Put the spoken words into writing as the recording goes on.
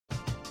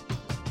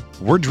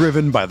We're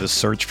driven by the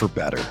search for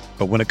better.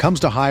 But when it comes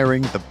to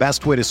hiring, the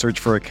best way to search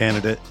for a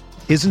candidate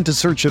isn't to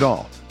search at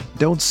all.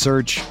 Don't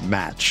search,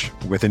 match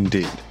with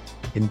Indeed.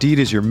 Indeed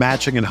is your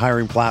matching and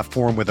hiring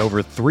platform with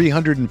over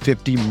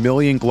 350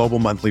 million global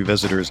monthly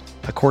visitors,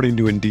 according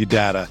to Indeed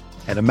data,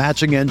 and a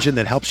matching engine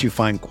that helps you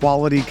find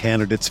quality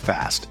candidates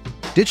fast.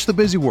 Ditch the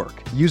busy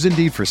work. Use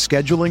Indeed for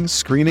scheduling,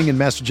 screening, and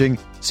messaging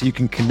so you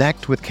can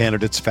connect with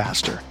candidates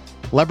faster.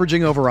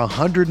 Leveraging over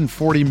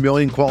 140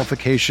 million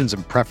qualifications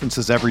and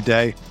preferences every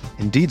day,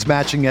 Indeed's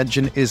matching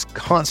engine is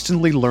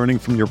constantly learning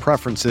from your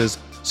preferences,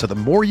 so the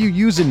more you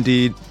use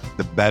Indeed,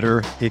 the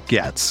better it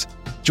gets.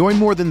 Join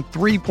more than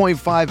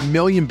 3.5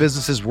 million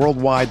businesses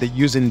worldwide that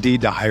use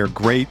Indeed to hire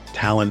great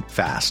talent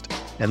fast.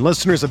 And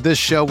listeners of this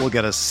show will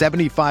get a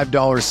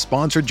 $75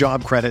 sponsored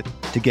job credit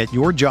to get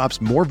your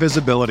jobs more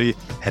visibility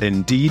at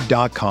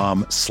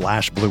Indeed.com/Blue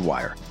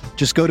Wire.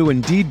 Just go to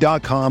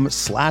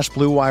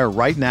Indeed.com/Blue Wire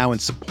right now and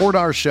support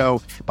our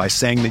show by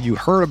saying that you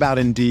heard about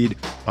Indeed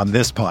on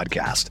this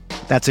podcast.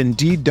 That's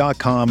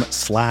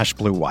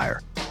Indeed.com/Blue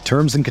Wire.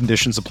 Terms and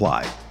conditions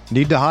apply.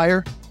 Need to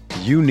hire?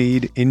 You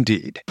need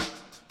Indeed.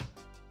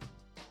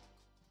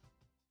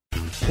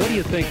 What do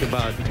you think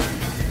about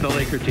the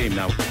Laker team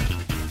now?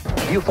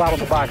 You follow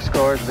the box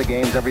scores of the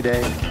games every day?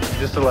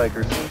 Just the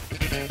Lakers.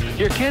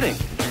 You're kidding.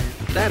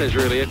 That is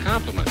really a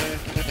compliment.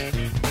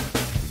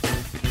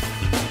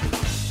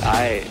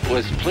 I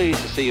was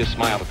pleased to see you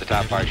smile at the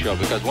top of our show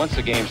because once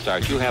the game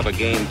starts, you have a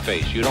game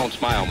face. You don't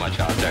smile much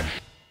out there.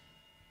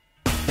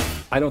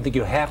 I don't think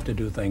you have to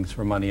do things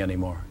for money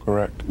anymore.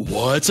 Correct.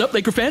 What's up,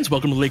 Laker fans?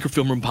 Welcome to the Laker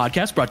Film Room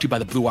Podcast, brought to you by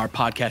the Blue Wire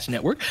Podcast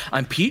Network.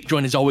 I'm Pete,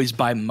 joined as always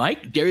by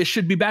Mike. Darius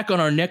should be back on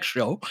our next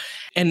show.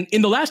 And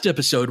in the last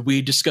episode,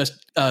 we discussed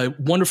a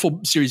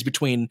wonderful series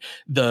between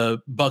the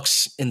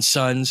Bucks and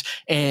Suns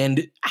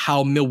and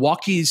how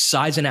Milwaukee's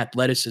size and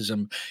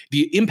athleticism,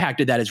 the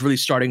impact of that is really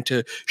starting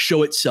to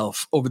show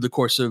itself over the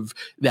course of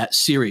that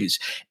series.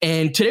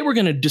 And today we're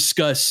going to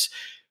discuss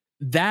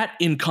that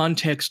in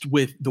context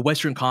with the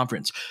Western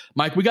Conference.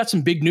 Mike, we got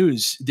some big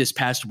news this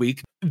past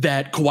week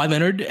that Kawhi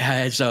Leonard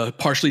has a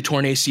partially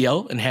torn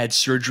ACL and had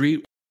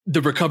surgery.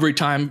 The recovery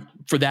time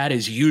for that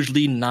is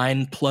usually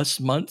 9+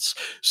 months.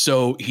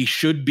 So he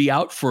should be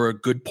out for a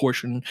good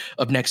portion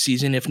of next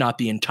season, if not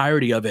the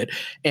entirety of it.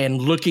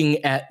 And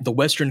looking at the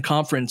Western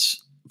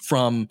Conference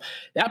from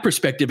that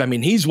perspective, I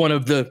mean, he's one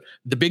of the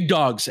big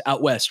dogs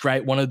out west,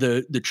 right? One of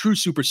the true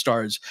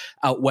superstars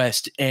out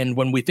west. And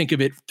when we think of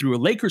it through a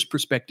Lakers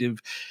perspective,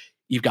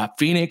 you've got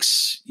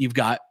Phoenix, you've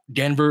got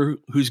Denver,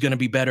 who's going to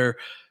be better.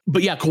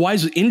 But yeah,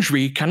 Kawhi's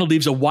injury kind of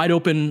leaves a wide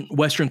open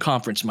Western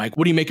Conference. Mike,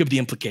 what do you make of the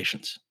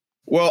implications?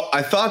 Well,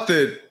 I thought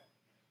that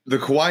the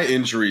Kawhi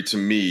injury to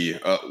me,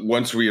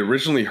 once we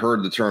originally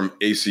heard the term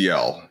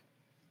ACL,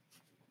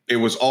 it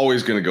was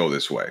always going to go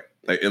this way.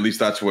 At least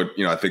that's what,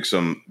 I think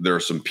there are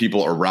some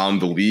people around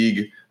the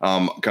league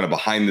kind of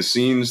behind the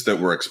scenes that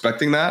were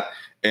expecting that.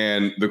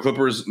 And the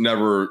Clippers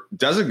never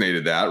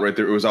designated that, right?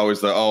 There was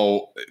always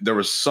there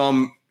was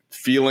some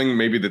feeling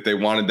maybe that they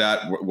wanted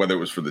that, whether it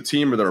was for the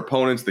team or their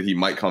opponents, that he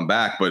might come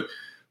back. But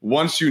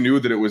once you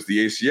knew that it was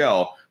the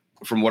ACL,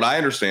 from what I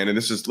understand, and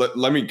this is,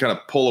 let me kind of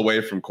pull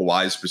away from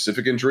Kawhi's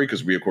specific injury,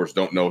 because we, of course,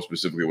 don't know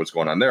specifically what's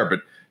going on there.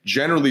 But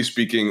generally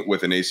speaking,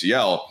 with an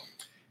ACL,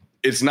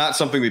 it's not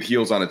something that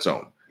heals on its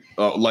own.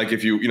 Like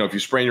if you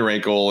sprain your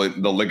ankle,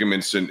 the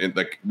ligaments and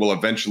will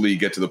eventually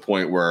get to the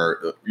point where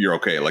you're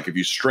okay. Like if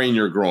you strain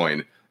your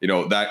groin,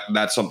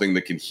 that's something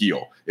that can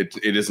heal. It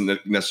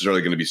isn't necessarily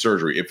going to be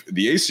surgery. If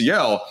the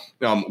ACL,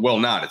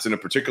 it's in a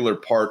particular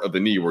part of the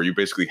knee where you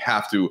basically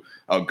have to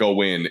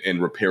go in and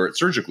repair it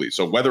surgically.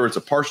 So whether it's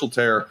a partial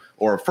tear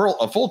or a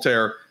full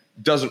tear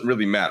doesn't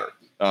really matter.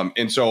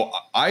 And so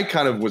I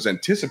kind of was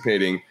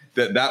anticipating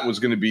that was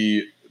going to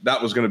be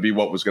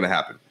what was going to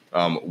happen.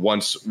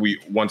 Once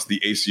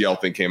the ACL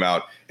thing came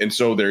out. And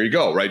so there you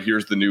go, right?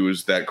 Here's the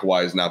news that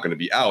Kawhi is now going to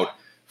be out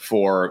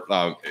for,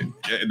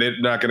 they're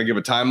not going to give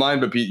a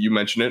timeline, but Pete, you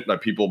mentioned it, that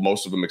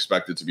most of them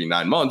expect it to be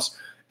 9 months.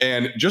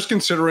 And just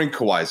considering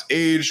Kawhi's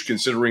age,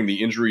 considering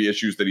the injury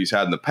issues that he's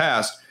had in the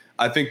past,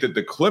 I think that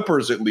the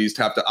Clippers at least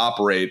have to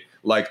operate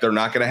like they're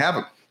not going to have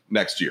him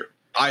next year.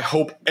 I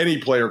hope any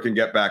player can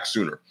get back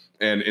sooner.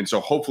 And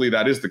so hopefully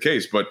that is the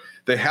case, but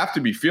they have to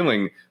be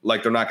feeling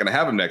like they're not going to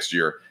have him next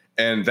year.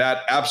 And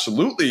that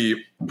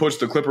absolutely puts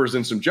the Clippers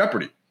in some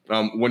jeopardy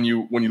when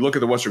you look at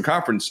the Western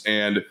Conference.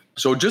 And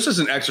so just as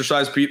an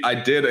exercise, Pete, I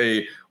did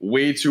a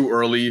way too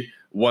early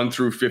 1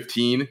 through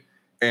 15.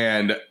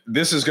 And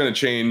this is going to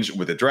change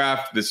with the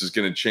draft. This is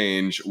going to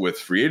change with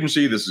free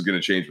agency. This is going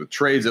to change with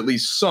trades, at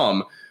least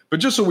some. But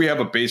just so we have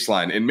a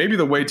baseline, and maybe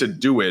the way to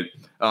do it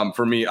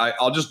for me,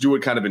 I'll just do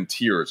it kind of in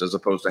tiers as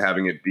opposed to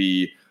having it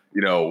be,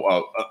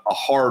 a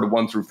hard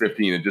 1 through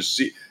 15 and just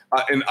see.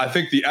 And I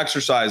think the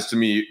exercise to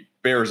me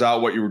bears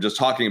out what you were just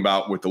talking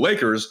about with the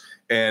Lakers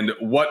and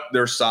what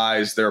their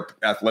size, their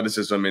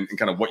athleticism, and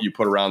kind of what you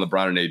put around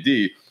LeBron and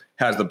AD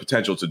has the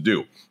potential to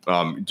do.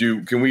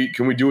 Can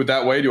we do it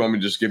that way? Do you want me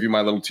to just give you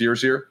my little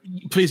tiers here?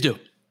 Please do.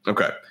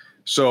 Okay.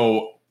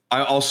 So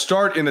I'll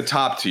start in the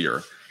top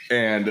tier.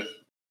 And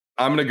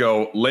I'm going to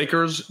go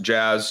Lakers,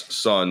 Jazz,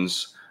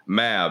 Suns,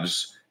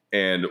 Mavs,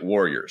 and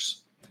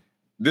Warriors.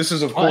 This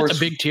is, of course, that's a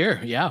big tier.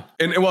 Yeah.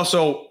 And well,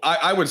 so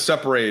I would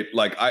separate,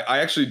 like, I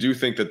actually do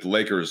think that the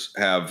Lakers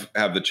have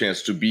the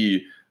chance to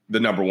be the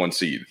number one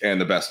seed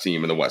and the best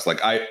team in the West. Like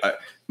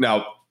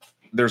now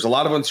there's a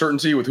lot of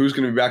uncertainty with who's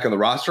going to be back on the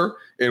roster,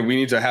 and we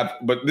need to have,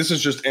 but this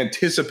is just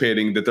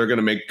anticipating that they're going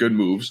to make good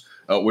moves,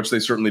 which they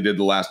certainly did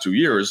the last 2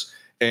 years.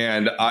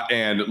 And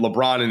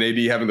LeBron and AD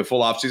having the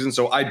full offseason.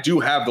 So I do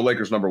have the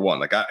Lakers number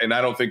one. And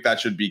I don't think that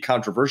should be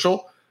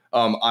controversial.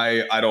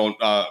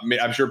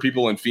 I'm sure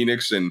people in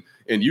Phoenix and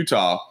in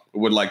Utah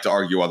would like to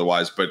argue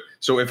otherwise. But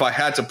so if I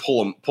had to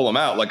pull them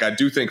out, like, I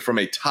do think from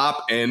a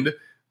top end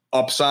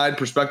upside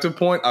perspective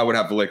point, I would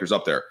have the Lakers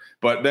up there.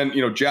 But then,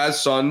 Jazz,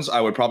 Suns,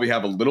 I would probably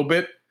have a little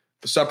bit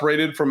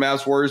separated from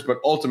Mavs, Warriors. But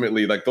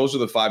ultimately, like, those are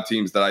the 5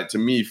 teams that to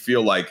me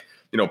feel like,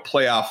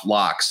 playoff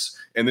locks.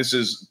 And this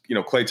is,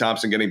 Klay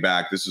Thompson getting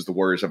back. This is the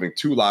Warriors having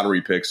 2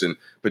 lottery picks and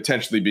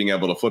potentially being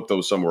able to flip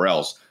those somewhere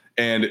else.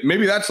 And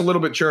maybe that's a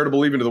little bit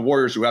charitable even to the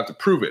Warriors who have to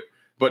prove it.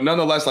 But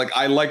nonetheless, like,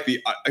 I like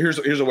here's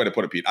a way to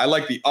put it, Pete. I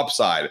like the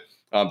upside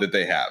that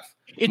they have.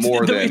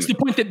 It's the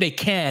point that they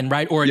can,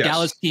 right? Or a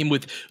Dallas team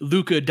with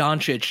Luka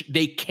Doncic,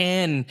 they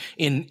can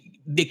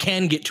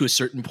get to a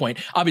certain point.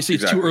 Obviously,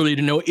 it's too early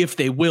to know if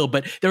they will,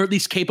 but they're at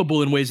least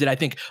capable in ways that I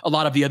think a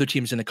lot of the other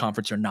teams in the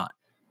conference are not.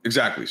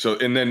 Exactly. So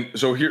then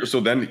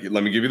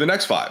let me give you the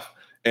next 5.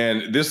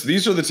 And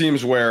these are the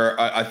teams where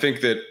I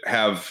think that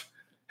have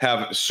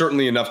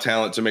certainly enough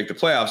talent to make the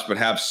playoffs, but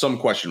have some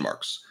question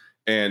marks.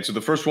 And so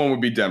the first one would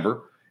be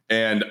Denver.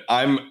 And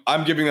I'm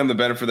giving them the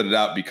benefit of the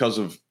doubt because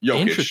of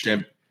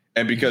Jokic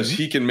and because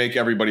he can make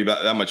everybody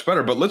that much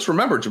better. But let's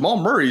remember, Jamal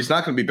Murray is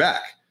not going to be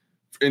back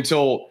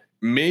until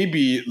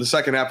maybe the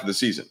second half of the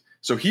season.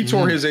 So he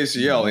tore his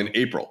ACL in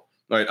April,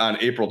 right, on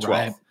April 12th.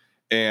 Right.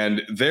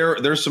 And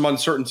there's some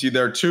uncertainty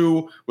there,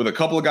 too, with a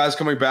couple of guys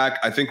coming back.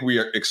 I think we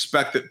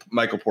expect that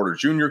Michael Porter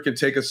Jr. can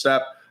take a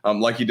step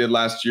like he did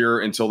last year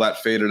until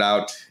that faded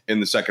out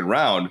in the second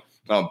round.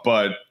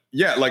 But,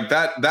 yeah, like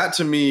that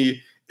to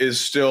me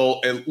is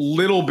still a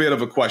little bit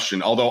of a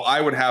question, although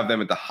I would have them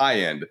at the high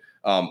end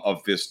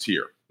of this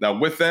tier. Now,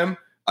 with them,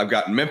 I've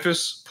got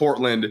Memphis,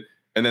 Portland,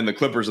 and then the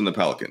Clippers and the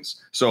Pelicans.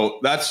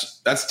 So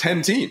that's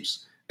 10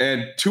 teams.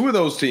 And 2 of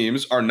those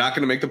teams are not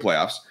going to make the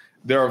playoffs.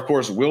 There, of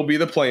course, will be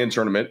the play-in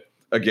tournament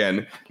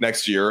again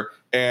next year.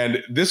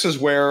 And this is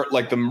where,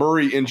 like, the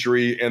Murray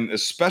injury and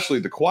especially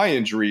the Kawhi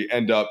injury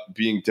end up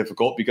being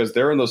difficult because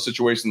they're in those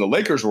situations the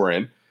Lakers were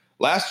in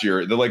last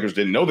year. The Lakers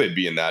didn't know they'd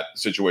be in that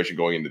situation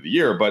going into the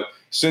year. But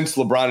since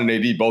LeBron and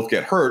AD both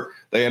get hurt,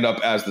 they end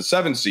up as the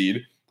 7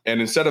 seed.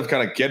 And instead of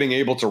kind of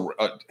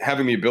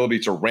having the ability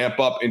to ramp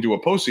up into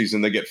a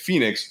postseason, they get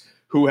Phoenix,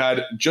 who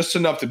had just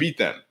enough to beat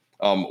them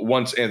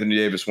once Anthony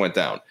Davis went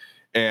down.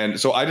 And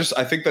so I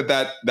think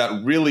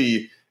that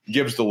really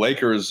gives the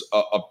Lakers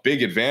a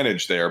big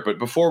advantage there. But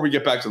before we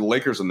get back to the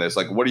Lakers in this,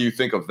 like, what do you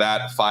think of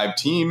that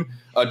 5-team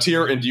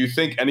tier? And do you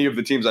think any of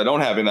the teams I don't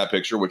have in that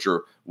picture, which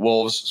are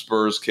Wolves,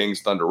 Spurs,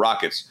 Kings, Thunder,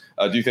 Rockets,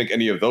 do you think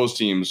any of those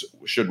teams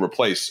should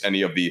replace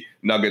any of the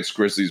Nuggets,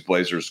 Grizzlies,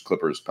 Blazers,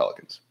 Clippers,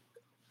 Pelicans?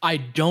 I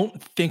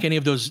don't think any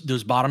of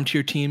those bottom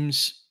tier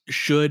teams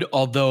should,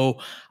 although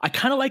I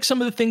kind of like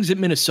some of the things that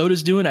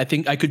Minnesota's doing. I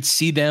think I could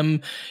see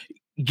them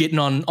getting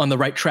on the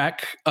right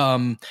track.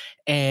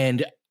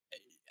 And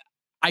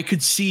I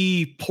could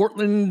see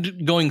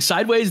Portland going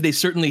sideways. They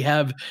certainly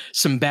have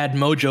some bad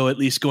mojo, at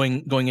least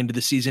going into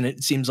the season.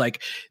 It seems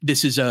like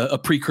this is a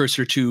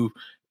precursor to,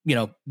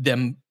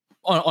 them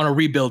on a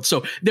rebuild.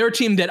 So they're a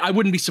team that I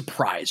wouldn't be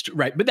surprised,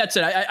 right? But that's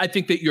it. I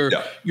think that your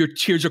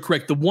tiers are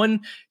correct. The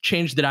one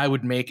change that I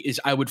would make is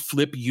I would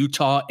flip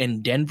Utah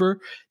and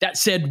Denver. That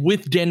said,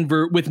 with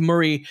Denver, with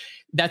Murray,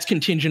 that's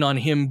contingent on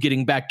him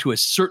getting back to a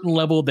certain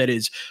level that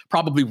is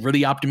probably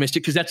really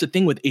optimistic, because that's the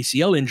thing with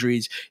ACL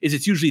injuries is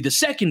it's usually the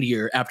second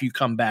year after you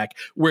come back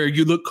where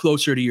you look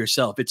closer to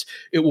yourself. It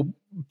will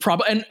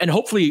probably, and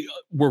hopefully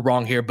we're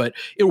wrong here, but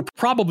it will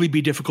probably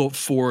be difficult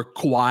for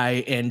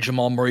Kawhi and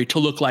Jamal Murray to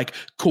look like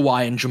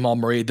Kawhi and Jamal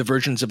Murray, the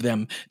versions of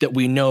them that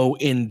we know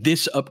in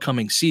this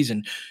upcoming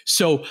season.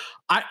 So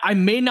I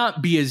may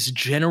not be as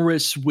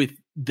generous with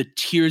the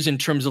tiers in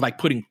terms of like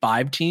putting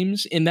 5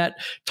 teams in that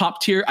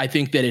top tier.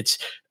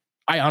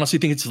 I honestly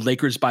think it's the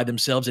Lakers by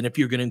themselves. And if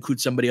you're going to include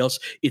somebody else,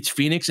 it's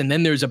Phoenix. And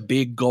then there's a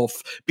big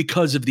gulf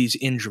because of these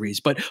injuries.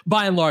 But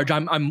by and large,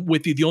 I'm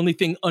with you. The only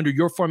thing under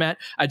your format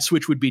I'd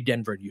switch would be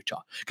Denver and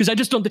Utah. Because I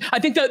just don't I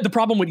think that the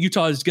problem with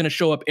Utah is going to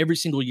show up every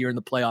single year in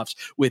the playoffs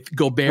with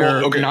Gobert.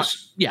 Well, okay.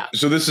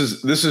 So this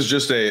is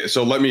just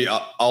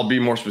I'll be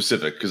more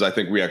specific because I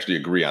think we actually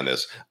agree on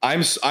this.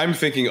 I'm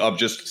thinking of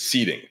just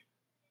seeding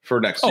for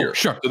next year.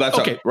 Sure. So that's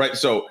okay. Right.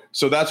 So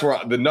that's where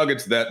the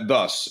Nuggets that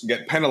thus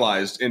get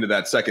penalized into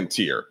that second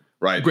tier,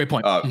 right? Great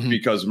point.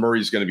 Because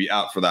Murray's going to be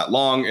out for that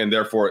long, and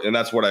therefore, and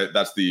that's what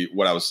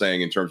I was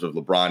saying in terms of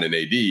LeBron and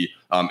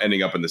AD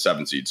ending up in the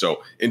 7th seed.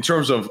 So in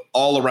terms of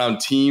all around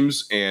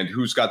teams and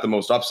who's got the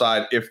most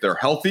upside if they're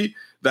healthy,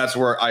 that's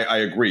where I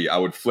agree. I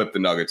would flip the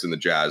Nuggets and the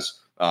Jazz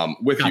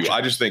with you.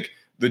 I just think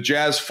the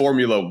Jazz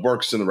formula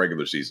works in the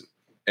regular season.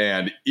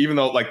 And even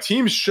though like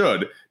teams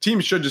should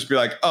just be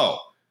like, oh,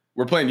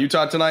 we're playing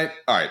Utah tonight.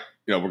 All right.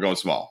 We're going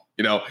small,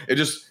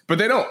 but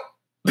they don't.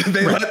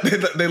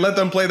 They let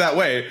them play that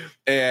way.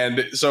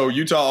 And so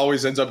Utah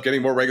always ends up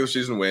getting more regular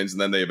season wins.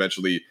 And then they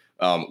eventually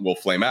will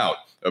flame out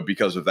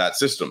because of that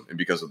system and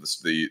because of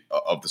the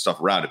stuff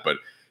around it. But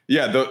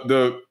yeah,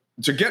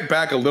 to get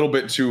back a little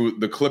bit to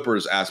the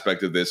Clippers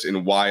aspect of this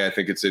and why I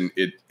think it's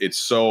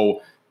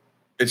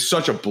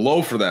such a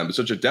blow for them,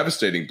 such a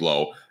devastating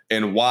blow,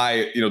 and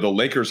why the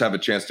Lakers have a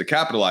chance to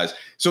capitalize.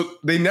 So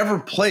they never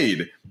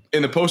played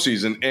in the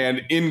postseason,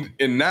 and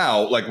in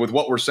now, like with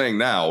what we're saying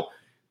now,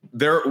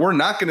 we're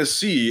not going to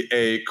see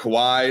a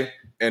Kawhi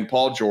and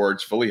Paul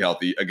George fully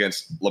healthy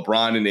against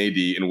LeBron and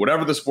AD and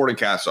whatever the sporting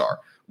casts are,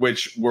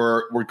 which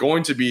we're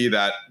going to be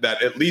that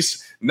at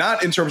least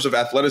not in terms of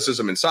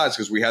athleticism and size,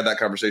 because we had that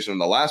conversation in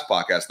the last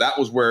podcast. That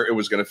was where it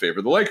was going to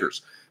favor the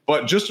Lakers.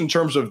 But just in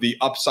terms of the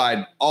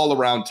upside, all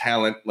around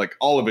talent, like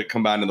all of it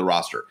combined in the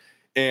roster.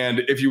 And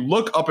if you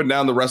look up and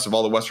down the rest of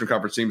all the Western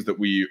Conference teams that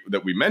we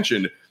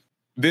mentioned,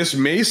 this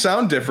may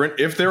sound different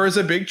if there is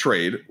a big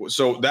trade.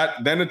 So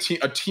that then a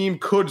team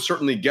could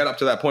certainly get up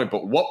to that point.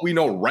 But what we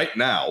know right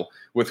now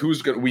with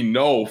is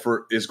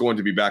going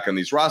to be back on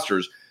these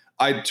rosters,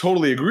 I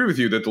totally agree with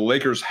you that the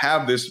Lakers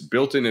have this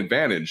built-in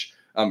advantage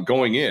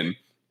going in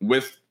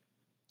with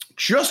the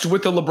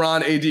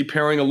LeBron AD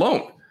pairing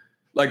alone.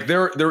 Like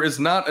there is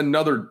not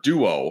another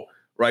duo,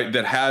 right,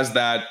 that has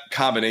that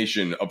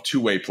combination of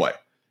two-way play.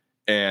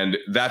 And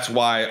that's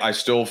why I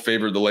still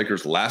favored the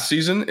Lakers last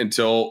season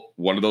until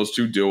one of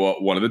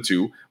the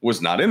two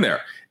was not in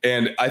there.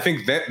 And I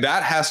think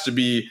that has to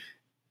be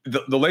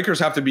the Lakers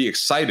have to be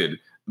excited,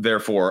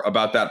 therefore,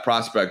 about that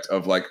prospect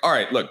of like, all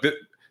right, look,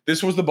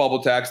 this was the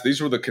bubble tax.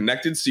 These were the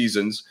connected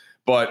seasons.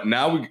 But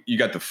now you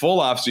got the full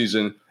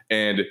offseason,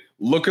 and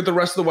look at the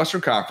rest of the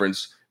Western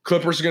Conference.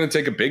 Clippers are going to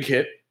take a big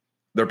hit.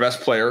 Their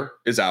best player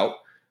is out.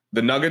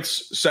 The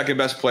Nuggets' second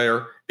best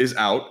player is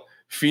out.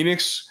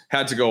 Phoenix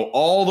had to go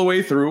all the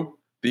way through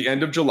the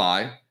end of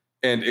July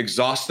and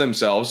exhaust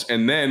themselves.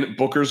 And then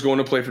Booker's going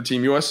to play for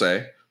Team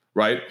USA,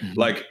 right? Mm-hmm.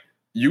 Like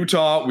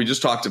Utah, we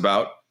just talked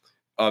about.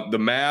 The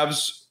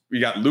Mavs, we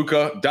got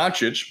Luka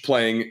Doncic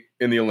playing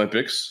in the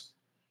Olympics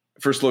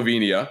for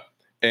Slovenia,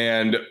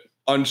 and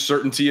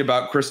uncertainty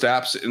about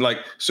Kristaps. And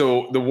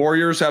so the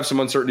Warriors have some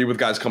uncertainty with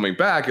guys coming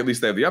back. At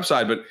least they have the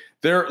upside, but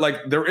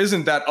there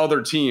isn't that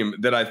other team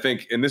that I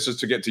think, and this is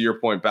to get to your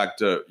point back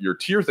to your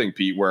tier thing,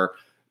 Pete, where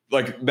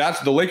that's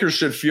the Lakers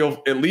should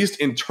feel at least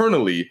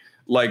internally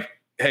like,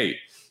 hey,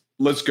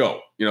 let's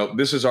go.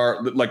 This is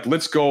our,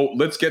 let's go.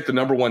 Let's get the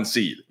number one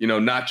seed,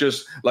 not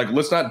just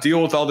let's not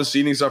deal with all the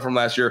seeding stuff from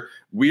last year.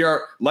 We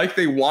are like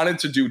they wanted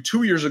to do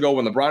 2 years ago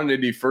when LeBron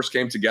and AD first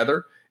came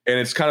together. And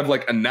it's kind of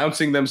like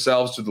announcing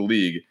themselves to the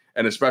league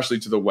and especially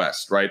to the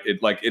West, right?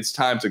 It's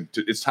time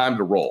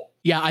to roll.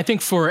 Yeah, I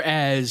think for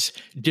as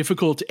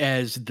difficult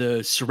as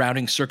the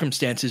surrounding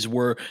circumstances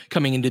were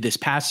coming into this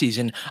past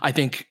season, I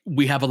think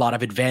we have a lot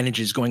of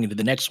advantages going into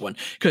the next one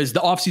because the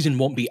offseason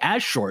won't be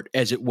as short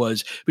as it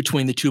was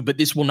between the two, but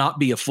this will not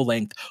be a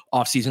full-length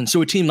offseason.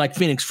 So a team like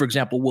Phoenix, for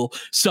example, will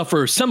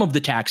suffer some of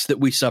the tax that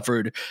we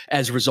suffered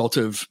as a result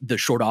of the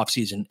short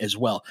offseason as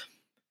well.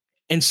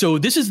 And so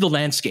this is the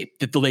landscape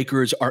that the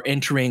Lakers are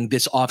entering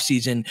this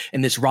offseason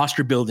and this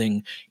roster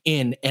building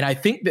in. And I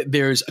think that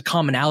there's a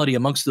commonality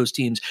amongst those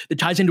teams that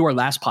ties into our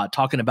last pod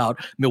talking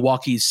about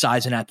Milwaukee's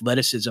size and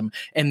athleticism.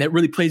 And that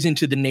really plays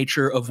into the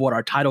nature of what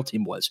our title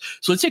team was.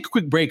 So let's take a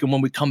quick break. And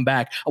when we come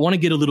back, I want to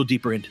get a little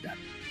deeper into that.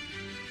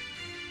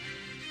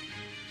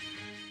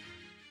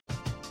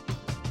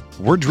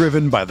 We're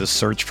driven by the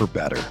search for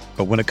better.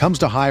 But when it comes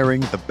to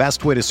hiring, the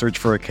best way to search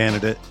for a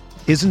candidate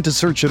isn't to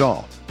search at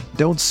all.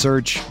 Don't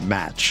search,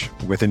 match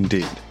with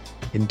Indeed.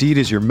 Indeed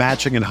is your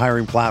matching and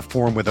hiring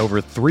platform with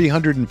over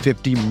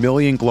 350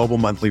 million global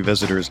monthly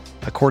visitors,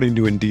 according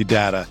to Indeed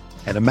data,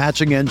 and a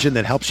matching engine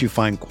that helps you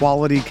find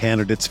quality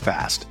candidates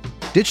fast.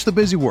 Ditch the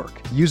busy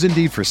work. Use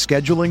Indeed for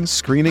scheduling,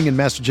 screening, and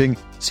messaging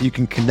so you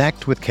can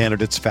connect with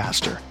candidates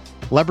faster.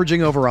 Leveraging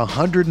over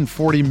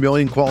 140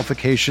 million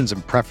qualifications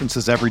and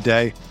preferences every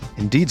day,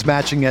 Indeed's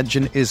matching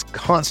engine is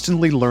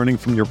constantly learning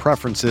from your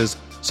preferences,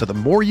 so the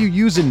more you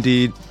use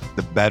Indeed,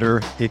 the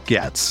better it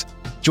gets.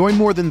 Join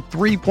more than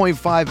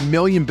 3.5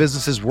 million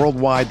businesses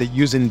worldwide that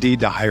use Indeed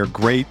to hire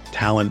great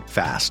talent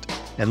fast.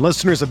 And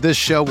listeners of this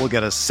show will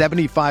get a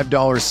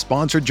 $75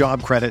 sponsored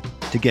job credit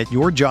to get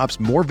your jobs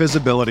more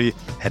visibility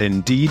at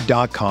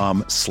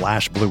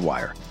Indeed.com/Blue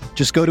Wire.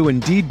 Just go to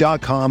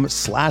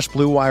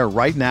Indeed.com/Blue Wire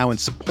right now and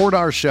support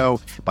our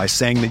show by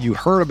saying that you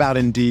heard about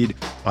Indeed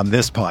on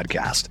this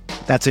podcast.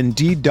 That's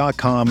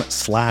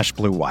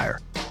Indeed.com/Blue Wire.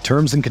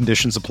 Terms and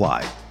conditions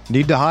apply.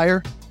 Need to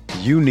hire?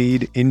 You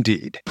need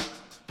Indeed.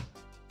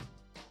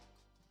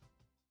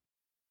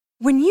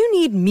 When you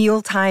need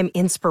mealtime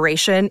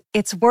inspiration,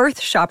 it's worth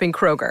shopping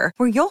Kroger,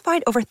 where you'll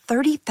find over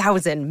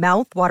 30,000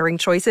 mouth-watering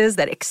choices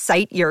that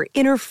excite your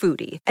inner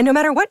foodie. And no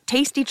matter what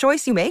tasty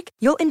choice you make,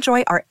 you'll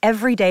enjoy our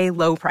everyday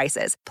low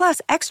prices, plus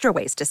extra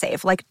ways to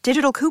save, like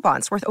digital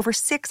coupons worth over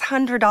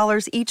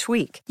 $600 each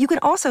week. You can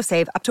also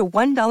save up to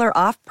 $1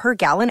 off per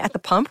gallon at the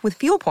pump with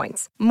fuel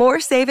points.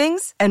 More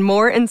savings and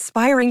more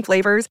inspiring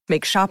flavors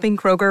make shopping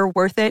Kroger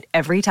worth it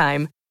every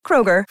time.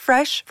 Kroger,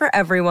 fresh for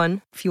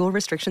everyone. Fuel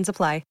restrictions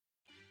apply.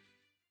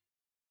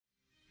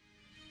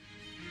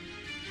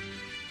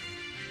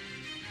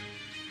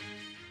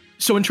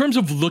 So in terms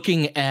of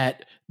looking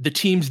at the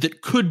teams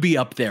that could be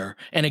up there,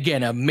 and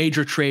again, a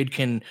major trade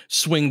can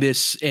swing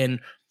this, and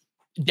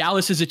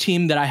Dallas is a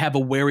team that I have a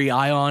wary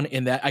eye on,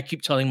 in that I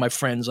keep telling my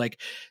friends, like,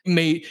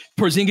 may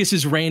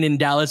Porzingis' reign in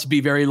Dallas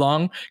be very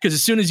long, because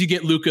as soon as you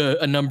get Luka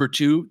a number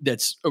 2,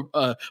 that's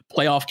a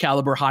playoff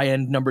caliber,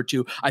 high-end number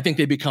 2, I think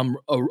they become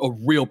a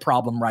real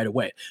problem right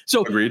away.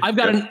 So Agreed. I've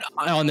got an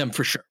eye on them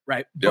for sure,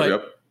 right?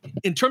 But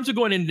in terms of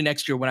going into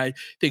next year, when I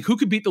think who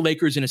could beat the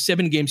Lakers in a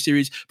 7-game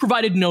series,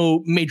 provided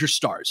no major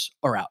stars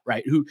are out,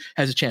 right? Who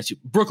has a chance to?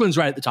 Brooklyn's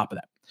right at the top of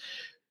that.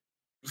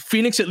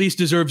 Phoenix at least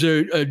deserves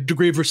a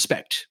degree of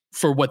respect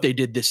for what they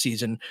did this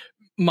season.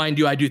 Mind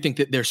you, I do think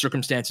that their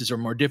circumstances are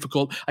more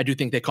difficult. I do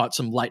think they caught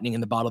some lightning in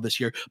the bottle this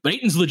year. But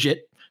Ayton's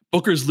legit.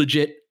 Booker's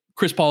legit.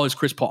 Chris Paul is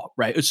Chris Paul,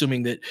 right?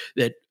 Assuming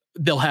that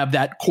they'll have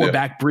that core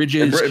back.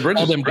 Bridges.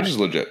 Bridges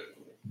legit.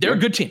 They're a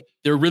good team.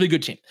 They're a really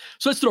good team.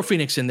 So let's throw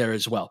Phoenix in there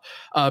as well.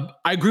 I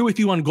agree with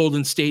you on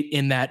Golden State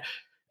in that,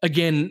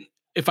 again,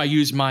 if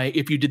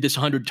you did this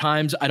 100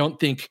 times, I don't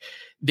think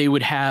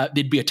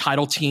they'd be a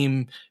title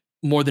team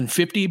more than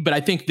 50, but I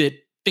think that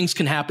things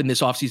can happen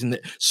this offseason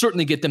that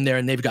certainly get them there,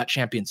 and they've got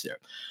champions there.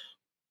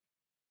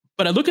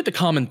 But I look at the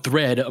common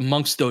thread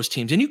amongst those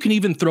teams, and you can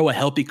even throw a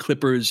healthy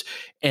Clippers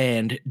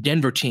and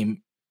Denver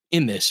team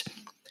in this,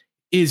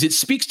 is it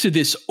speaks to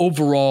this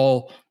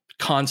overall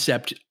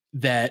concept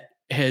that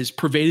has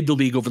pervaded the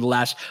league over the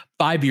last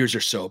 5 years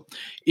or so,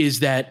 is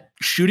that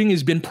shooting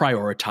has been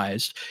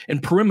prioritized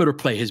and perimeter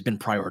play has been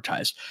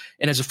prioritized.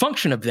 And as a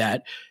function of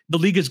that, the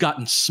league has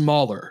gotten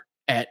smaller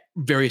at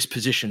various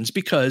positions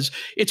because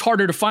it's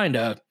harder to find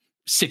a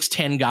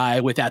 6'10" guy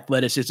with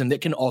athleticism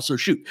that can also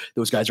shoot.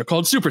 Those guys are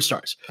called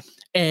superstars.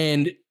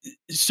 And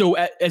so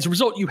as a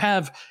result, you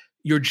have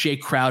your Jay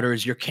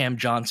Crowders, your Cam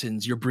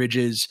Johnsons, your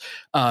Bridges,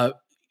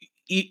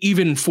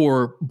 even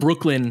for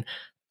Brooklyn,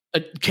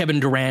 Kevin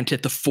Durant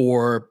at the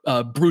 4,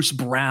 Bruce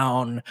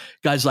Brown,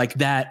 guys like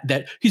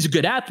that he's a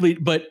good athlete,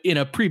 but in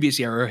a previous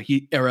era,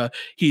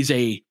 he's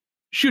a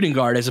shooting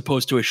guard as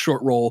opposed to a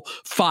short roll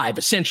 5,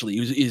 essentially,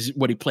 is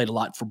what he played a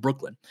lot for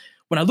Brooklyn.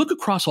 When I look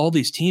across all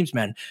these teams,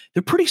 man,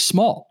 they're pretty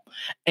small.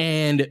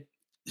 And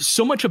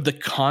so much of the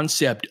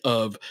concept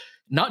of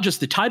not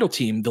just the title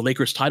team, the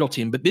Lakers title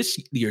team, but this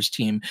year's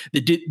team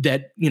that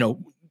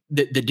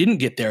didn't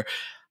get there,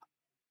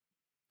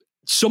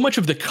 so much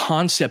of the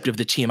concept of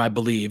the team, I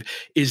believe,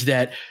 is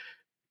that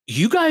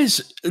you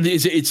guys,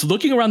 it's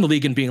looking around the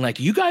league and being like,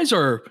 you guys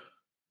are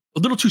a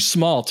little too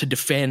small to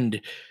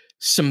defend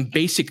some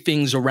basic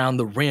things around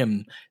the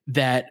rim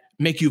that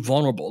make you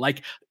vulnerable.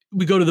 Like,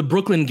 we go to the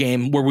Brooklyn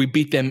game where we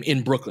beat them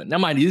in Brooklyn. Now,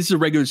 mind you, this is a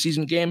regular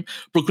season game.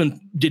 Brooklyn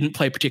didn't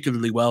play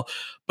particularly well,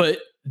 but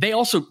they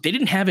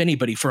didn't have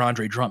anybody for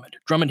Andre Drummond.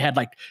 Drummond had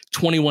like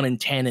 21 and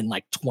 10 in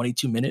like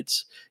 22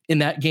 minutes in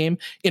that game,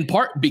 in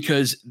part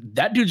because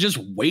that dude's just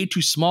way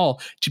too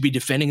small to be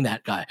defending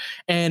that guy.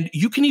 And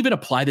you can even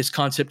apply this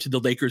concept to the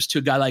Lakers, to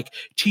a guy like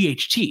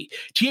THT.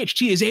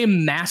 THT is a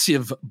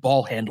massive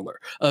ball handler,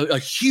 a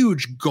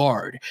huge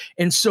guard.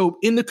 And so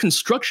in the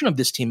construction of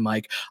this team,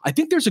 Mike, I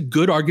think there's a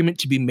good argument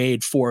to be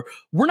made for,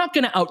 we're not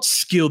going to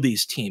outskill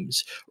these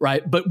teams,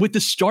 right? But with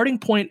the starting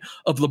point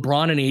of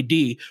LeBron and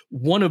AD,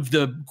 one of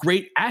the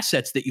great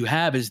assets that you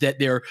have is that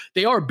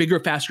they are bigger,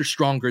 faster,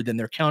 stronger than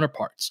their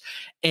counterparts.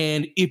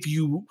 And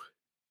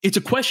it's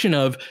a question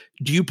of,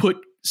 do you put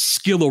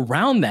skill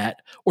around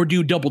that, or do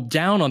you double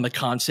down on the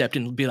concept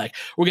and be like,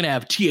 we're going to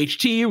have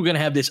THT, we're going to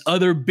have this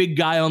other big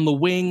guy on the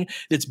wing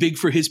that's big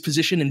for his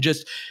position, and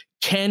just,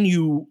 can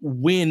you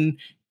win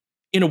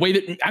in a way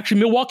that actually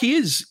Milwaukee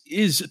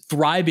is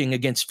thriving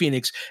against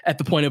Phoenix at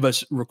the point of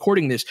us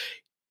recording this?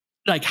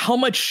 Like, how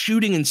much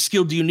shooting and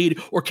skill do you need,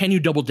 or can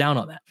you double down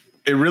on that?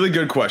 A really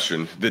good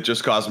question that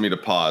just caused me to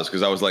pause,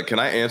 because I was like, can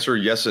I answer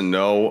yes and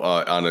no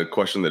on a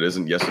question that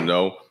isn't yes and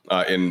no?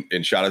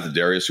 And shout out to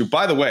Darius, who,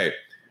 by the way,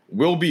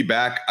 will be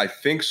back, I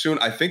think, soon.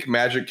 I think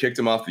Magic kicked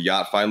him off the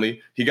yacht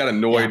finally. He got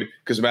annoyed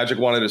because Magic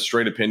wanted a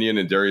straight opinion,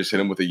 and Darius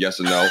hit him with a yes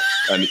and no.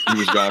 And he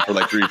was gone for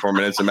like 3 or 4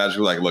 minutes. And Magic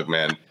was like, look,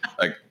 man,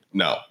 like,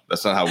 no,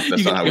 that's not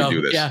how we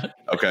do this. Yeah.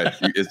 Okay,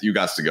 you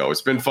got to go.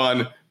 It's been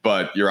fun,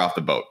 but you're off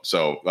the boat.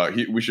 So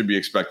we should be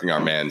expecting our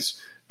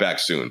mans back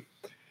soon.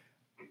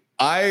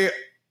 I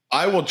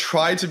will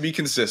try to be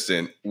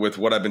consistent with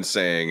what I've been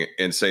saying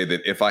and say that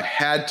if I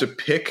had to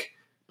pick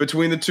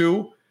between the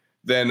two,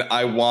 then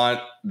I want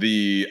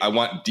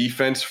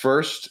defense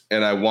first,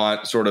 and I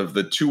want sort of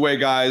the two-way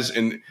guys.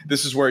 And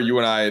this is where you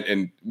and I,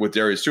 and with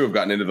Darius too, have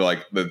gotten into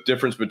the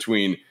difference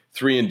between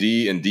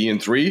 3-and-D and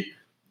D-and-3,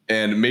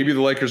 and maybe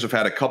the Lakers have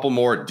had a couple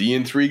more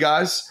D-and-3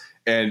 guys,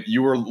 and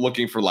you were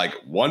looking for like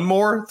one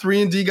more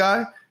 3-and-D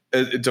guy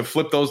to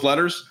flip those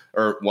letters,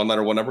 or one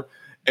letter, one number.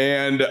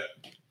 And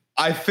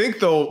I think,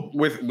 though,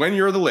 when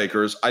you're the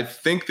Lakers, I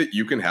think that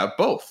you can have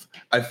both.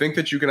 I think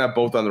that you can have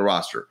both on the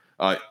roster,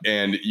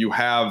 and you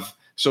have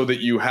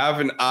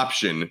an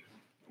option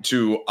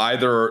to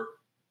either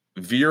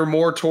veer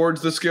more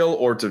towards the skill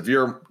or to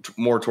veer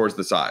more towards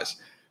the size.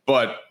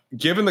 But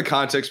given the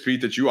context,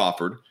 Pete, that you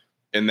offered,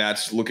 and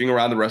that's looking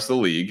around the rest of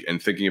the league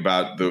and thinking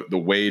about the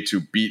way to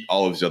beat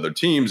all of these other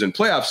teams in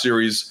playoff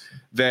series,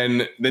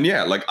 then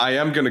yeah, like I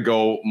am going to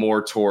go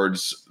more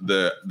towards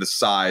the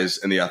size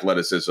and the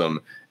athleticism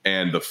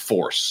and the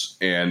force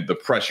and the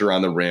pressure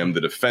on the rim,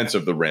 the defense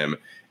of the rim,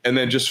 and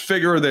then just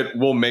figure that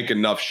we'll make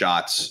enough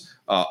shots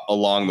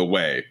along the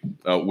way,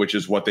 which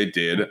is what they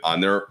did on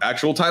their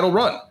actual title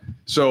run.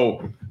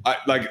 So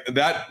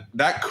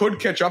that could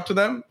catch up to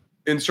them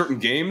in certain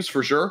games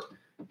for sure.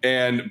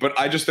 But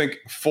I just think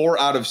 4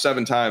 out of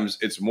 7 times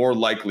it's more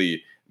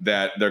likely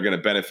that they're going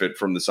to benefit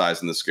from the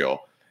size and the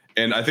skill.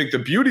 And I think the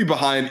beauty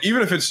behind,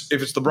 even if it's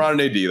LeBron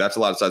and AD, that's a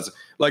lot of size.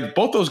 Like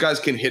both those guys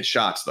can hit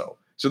shots though.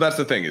 So that's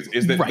the thing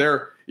is that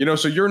they're,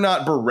 so you're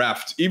not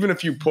bereft. Even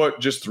if you put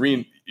just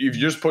if you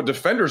just put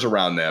defenders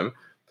around them,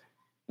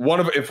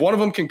 if one of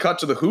them can cut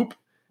to the hoop,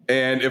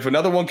 and if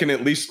another one can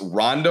at least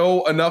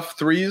rondo enough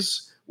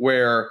threes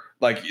where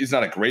like he's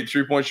not a great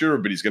 3-point shooter,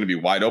 but he's going to be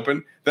wide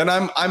open, then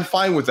I'm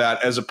fine with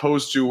that, as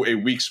opposed to a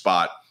weak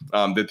spot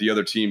that the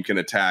other team can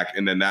attack,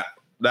 and then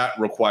that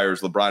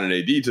requires LeBron and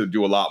AD to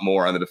do a lot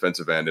more on the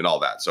defensive end and all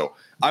that. So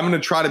I'm going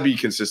to try to be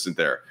consistent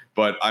there,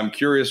 but I'm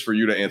curious for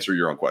you to answer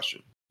your own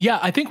question. Yeah,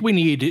 I think we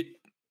need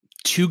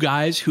 2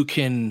 guys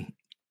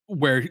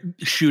where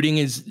shooting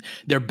is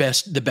the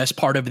best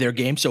part of their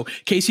game. So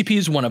KCP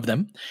is one of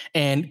them,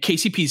 and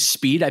KCP's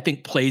speed, I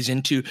think, plays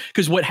into,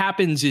 because what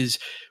happens is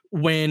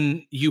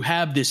when you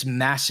have this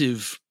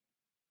massive,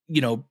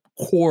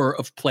 core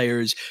of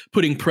players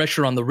putting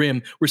pressure on the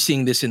rim, we're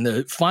seeing this in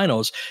the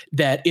finals,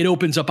 that it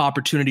opens up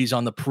opportunities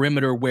on the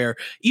perimeter where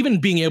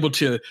even being able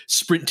to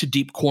sprint to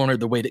deep corner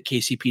the way that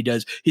KCP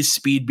does, his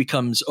speed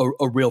becomes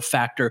a real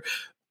factor.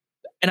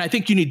 And I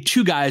think you need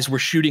 2 guys where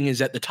shooting is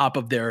at the top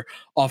of their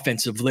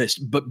offensive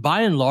list. But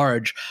by and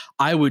large,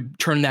 I would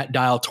turn that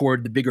dial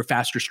toward the bigger,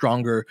 faster,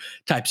 stronger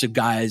types of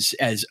guys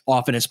as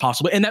often as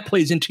possible. And that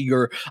plays into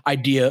your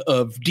idea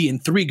of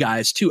D-and-3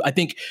 guys too. I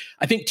think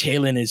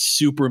Talen is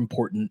super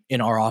important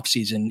in our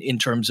offseason in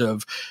terms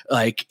of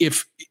like,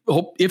 if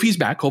he's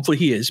back, hopefully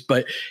he is,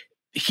 but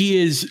he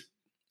is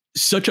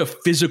such a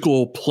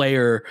physical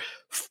player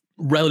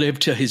relative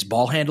to his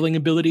ball handling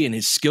ability and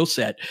his skill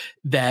set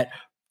that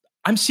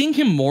I'm seeing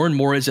him more and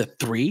more as a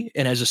 3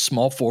 and as a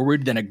small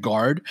forward than a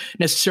guard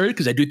necessarily,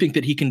 because I do think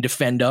that he can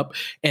defend up,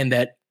 and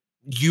that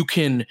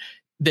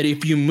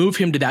if you move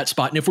him to that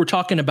spot, and if we're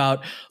talking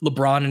about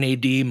LeBron and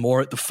AD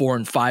more at the 4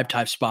 and 5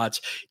 type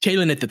spots,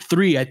 Talen at the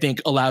 3, I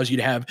think, allows you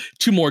to have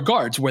 2 more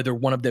guards, whether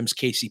one of them's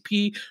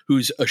KCP,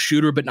 who's a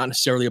shooter but not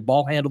necessarily a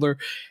ball handler,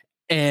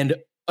 and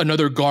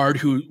another guard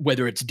who,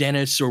 whether it's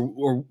Dennis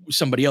or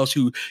somebody else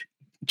who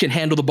can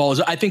handle the ball.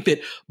 I think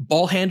that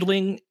ball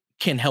handling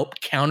can help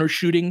counter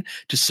shooting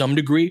to some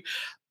degree.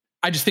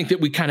 I just think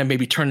that we kind of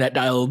maybe turned that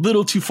dial a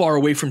little too far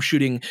away from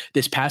shooting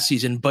this past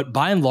season. But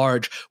by and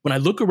large, when I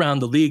look around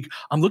the league,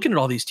 I'm looking at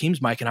all these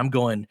teams, Mike, and I'm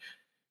going,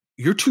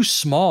 you're too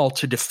small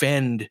to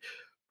defend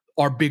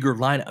our bigger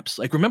lineups.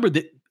 Like, remember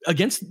that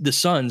against the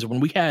Suns, when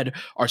we had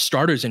our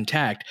starters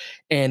intact,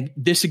 and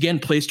this again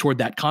plays toward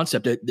that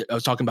concept that I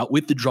was talking about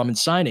with the Drummond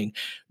signing,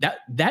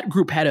 that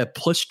group had a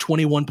plus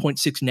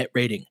 21.6 net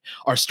rating.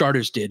 Our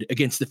starters did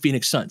against the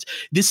Phoenix Suns.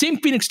 The same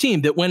Phoenix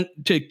team that went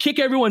to kick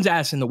everyone's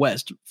ass in the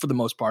West for the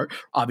most part.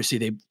 Obviously,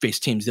 they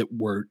faced teams that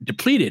were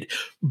depleted,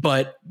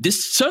 but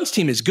this Suns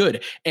team is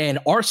good, and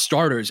our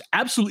starters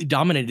absolutely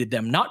dominated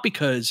them, not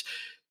because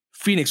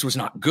Phoenix was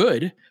not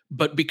good,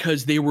 but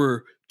because they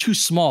were too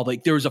small.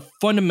 Like, there was a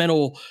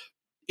fundamental,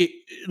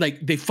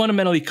 they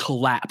fundamentally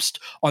collapsed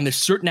on this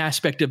certain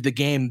aspect of the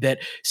game that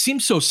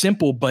seems so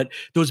simple, but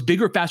those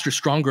bigger, faster,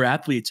 stronger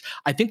athletes,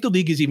 I think the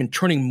league is even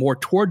turning more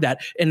toward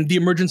that. And the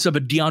emergence of a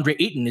DeAndre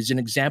Ayton is an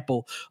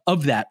example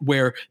of that,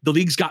 where the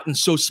league's gotten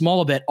so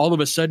small that all of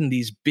a sudden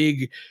these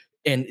big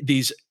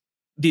athletes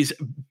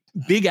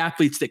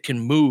that can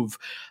move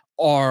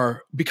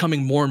are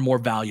becoming more and more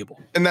valuable.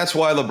 And that's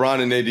why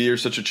LeBron and AD are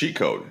such a cheat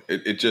code.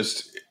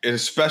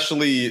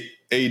 Especially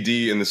AD,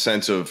 in the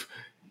sense of,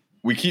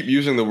 we keep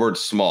using the word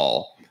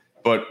small,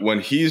 but when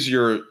he's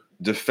your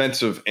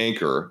defensive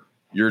anchor,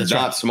 That's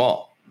not right.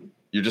 Small.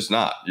 You're just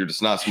not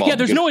small. Yeah,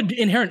 there's no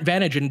inherent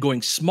advantage in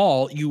going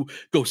small. You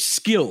go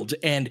skilled.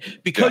 And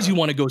because you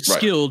want to go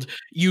skilled,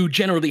 you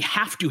generally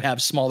have to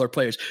have smaller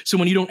players. So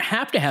when you don't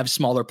have to have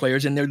smaller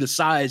players and they're the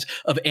size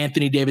of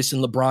Anthony Davis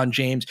and LeBron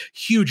James,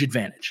 huge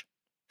advantage.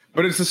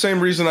 But it's the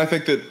same reason I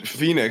think that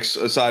Phoenix,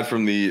 aside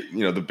from the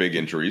big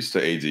injuries to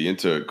AD and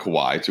to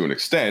Kawhi to an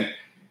extent,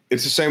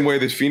 it's the same way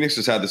that Phoenix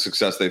has had the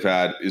success they've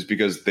had, is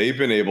because they've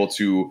been able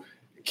to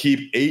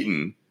keep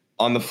Ayton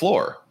on the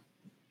floor.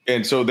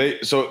 And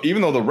so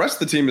even though the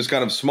rest of the team is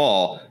kind of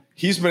small,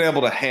 he's been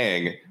able to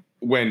hang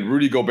when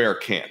Rudy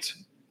Gobert can't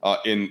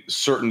in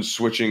certain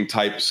switching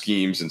type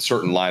schemes and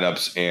certain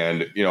lineups,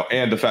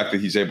 and the fact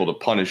that he's able to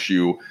punish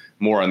you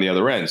more on the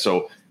other end.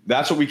 So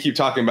that's what we keep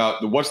talking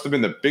about. What's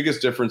been the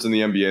biggest difference in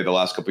the NBA the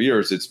last couple of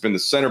years? It's been the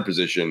center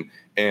position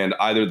and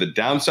either the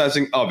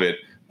downsizing of it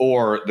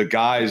or the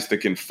guys that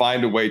can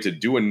find a way to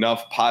do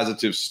enough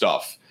positive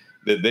stuff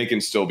that they can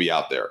still be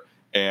out there.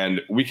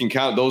 And we can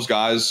count those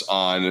guys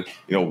on,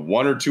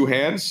 one or two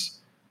hands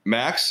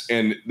max.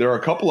 And there are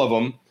a couple of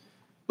them,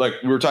 like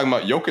we were talking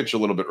about Jokic a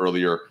little bit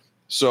earlier.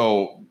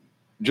 So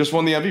just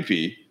won the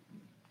MVP,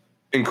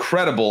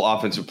 incredible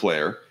offensive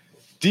player.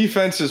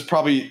 Defense is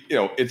probably,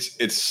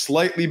 it's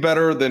slightly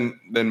better than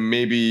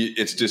maybe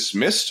it's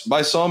dismissed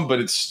by some, but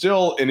it's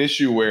still an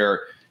issue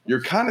where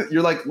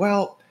you're like,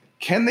 well,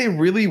 can they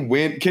really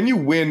win? Can you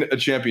win a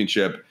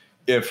championship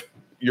if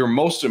your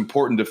most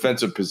important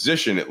defensive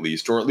position, at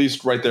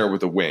least right there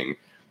with a wing,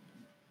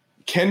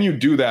 can you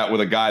do that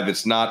with a guy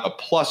that's not a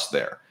plus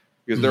there?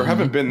 Because there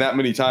haven't been that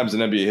many times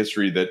in NBA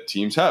history that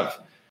teams have.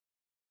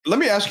 Let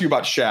me ask you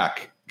about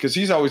Shaq, because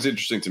he's always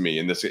interesting to me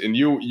in this. And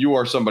you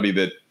are somebody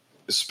that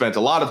spent a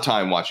lot of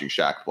time watching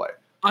Shaq play.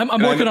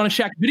 I'm working on a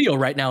Shaq video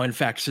right now, in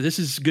fact. So this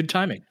is good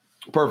timing.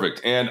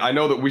 Perfect. And I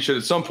know that we should,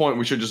 at some point,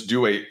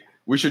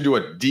 do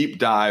a deep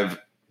dive,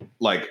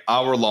 like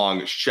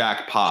hour-long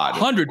Shaq pod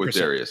 100%. With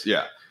Darius.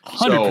 Yeah.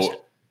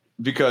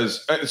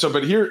 100%.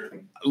 But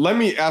here, let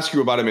me ask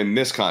you about him in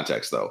this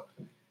context, though.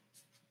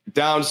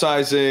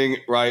 Downsizing,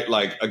 right?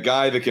 Like a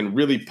guy that can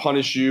really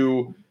punish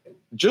you.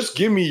 Just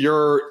give me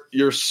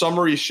your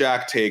summary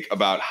Shaq take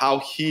about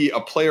how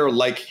a player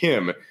like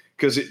him,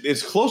 because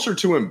it's closer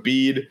to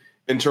Embiid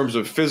in terms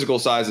of physical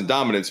size and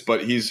dominance,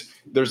 but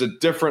there's a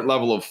different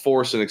level of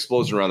force and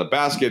explosion around the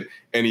basket,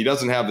 and he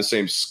doesn't have the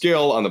same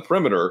skill on the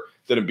perimeter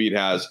that Embiid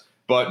has.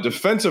 But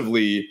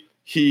defensively,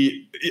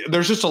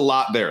 there's just a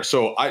lot there.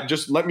 So I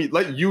just let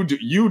you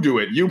do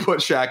it. You put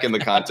Shaq in the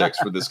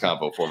context for this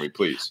combo for me,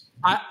 please.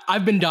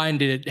 I've been dying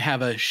to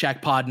have a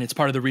Shaq pod, and it's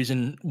one of the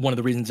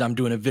reasons I'm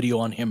doing a video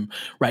on him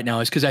right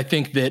now is because I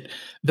think that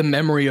the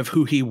memory of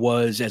who he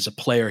was as a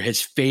player has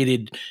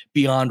faded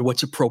beyond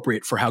what's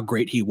appropriate for how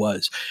great he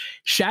was.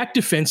 Shaq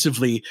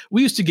defensively,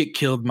 we used to get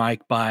killed,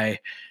 Mike, by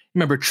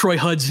remember Troy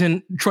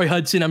Hudson,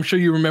 I'm sure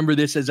you remember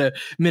this as a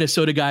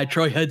Minnesota guy,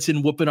 Troy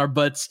Hudson whooping our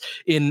butts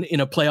in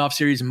a playoff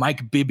series,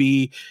 Mike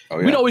Bibby. Oh,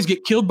 yeah. We'd always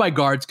get killed by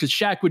guards because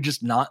Shaq would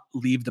just not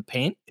leave the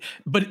paint.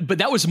 But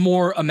that was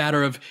more a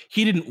matter of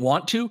he didn't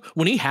want to.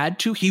 When he had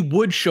to, he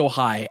would show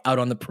high out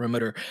on the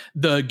perimeter.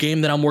 The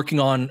game that I'm working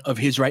on of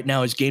his right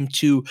now is game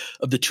 2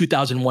 of the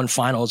 2001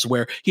 finals,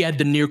 where he had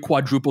the near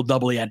quadruple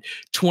double. He had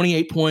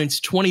 28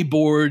 points, 20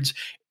 boards,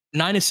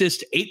 9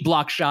 assists, 8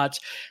 block shots.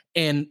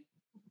 And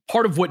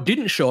part of what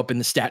didn't show up in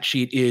the stat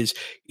sheet is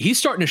he's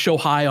starting to show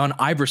high on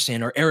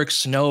Iverson or Eric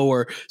Snow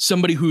or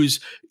somebody who's,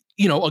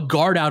 a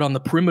guard out on the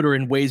perimeter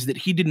in ways that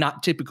he did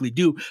not typically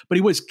do, but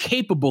he was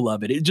capable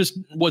of it. It just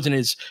wasn't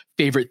his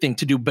favorite thing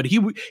to do, but he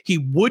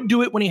would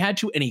do it when he had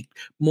to. And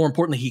more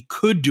importantly, he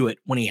could do it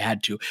when he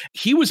had to.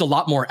 He was a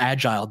lot more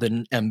agile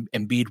than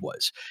Embiid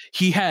was.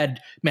 He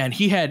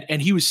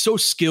was so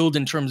skilled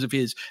in terms of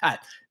his,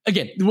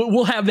 again,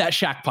 we'll have that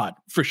Shaq pod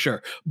for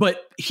sure,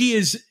 but he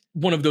is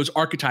one of those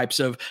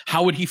archetypes of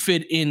how would he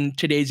fit in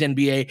today's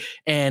NBA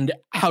and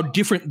how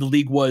different the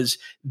league was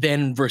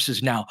then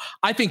versus now.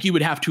 I think you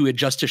would have to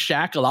adjust to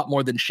Shaq a lot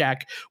more than Shaq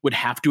would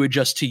have to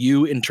adjust to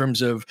you in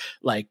terms of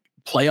like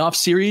playoff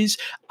series.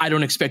 I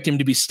don't expect him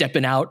to be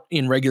stepping out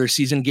in regular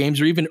season games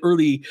or even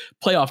early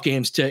playoff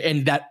games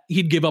and that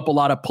he'd give up a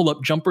lot of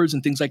pull-up jumpers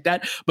and things like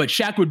that. But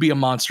Shaq would be a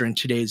monster in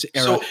today's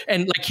era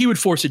and like he would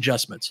force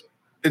adjustments.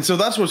 And so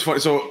that's what's funny.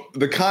 So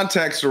the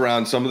context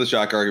around some of the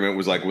Shaq argument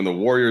was like when the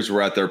Warriors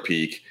were at their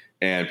peak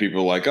and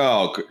people were like,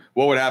 oh,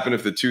 what would happen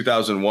if the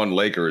 2001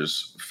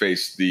 Lakers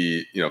faced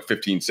the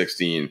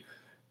 15-16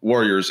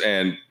 Warriors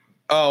and,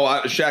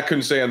 Shaq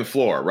couldn't stay on the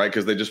floor, right?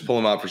 Because they just pull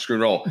him out for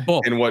screen roll.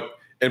 Oh.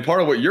 And part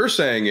of what you're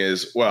saying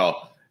is,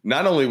 well,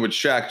 not only would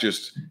Shaq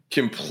just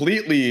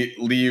completely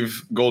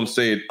leave Golden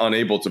State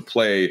unable to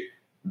play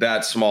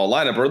that small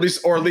lineup, or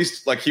at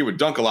least like he would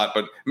dunk a lot,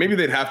 but maybe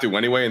they'd have to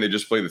anyway, and they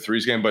just play the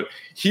threes game. But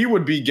he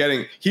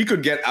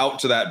could get out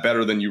to that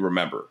better than you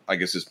remember, I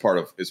guess is part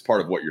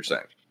of what you're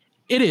saying.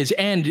 It is.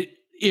 And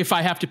if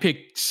I have to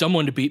pick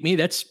someone to beat me,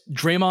 that's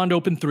Draymond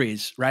open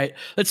threes, right?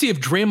 Let's see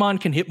if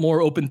Draymond can hit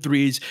more open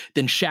threes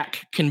than Shaq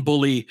can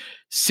bully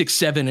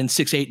 6'7" and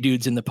 6'8"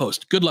 dudes in the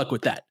post. Good luck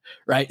with that,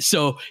 right?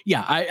 So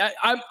yeah,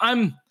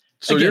 I'm.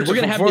 So again, we're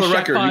gonna have for the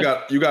record,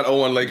 you got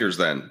 0-1 Lakers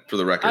then, for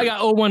the record. I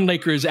got 0-1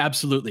 Lakers,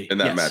 absolutely. In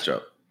that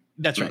matchup.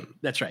 That's right.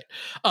 That's right.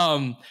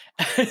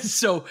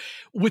 So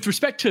with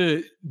respect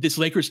to this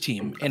Lakers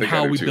team and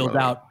how we build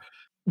out,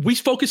 we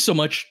focus so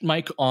much,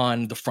 Mike,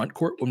 on the front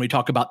court when we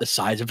talk about the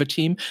size of a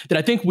team that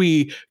I think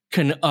we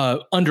can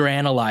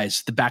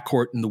underanalyze the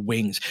backcourt and the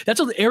wings. That's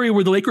an area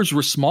where the Lakers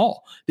were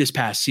small this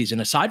past season.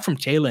 Aside from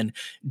Talen,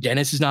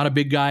 Dennis is not a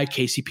big guy.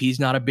 KCP is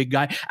not a big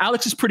guy.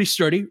 Alex is pretty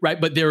sturdy, right?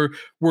 But there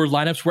were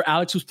lineups where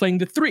Alex was playing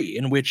the 3,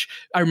 in which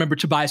I remember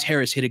Tobias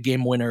Harris hit a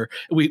game winner.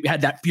 We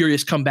had that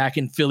furious comeback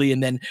in Philly,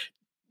 and then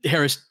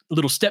Harris, a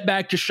little step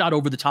back, just shot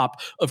over the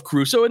top of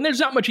Caruso. And there's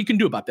not much he can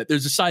do about that.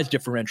 There's a size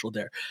differential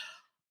there.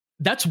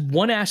 That's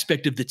one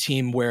aspect of the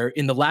team where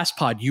in the last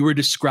pod, you were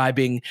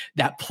describing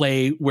that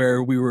play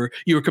where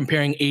you were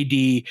comparing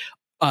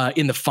AD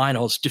in the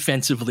finals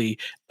defensively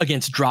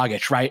against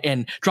Dragic, right?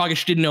 And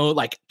Dragic didn't know,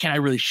 like, can I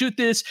really shoot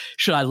this?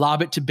 Should I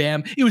lob it to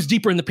Bam? It was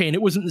deeper in the paint.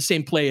 It wasn't the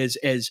same play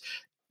as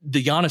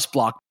the Giannis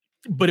block,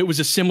 but it was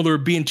a similar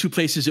be in two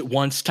places at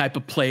once type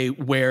of play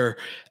where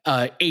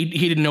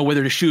he didn't know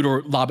whether to shoot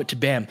or lob it to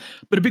Bam.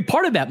 But a big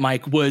part of that,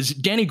 Mike, was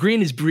Danny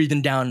Green is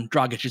breathing down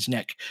Dragic's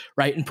neck,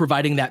 right? And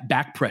providing that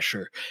back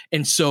pressure.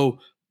 And so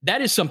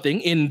that is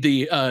something in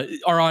the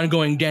our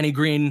ongoing Danny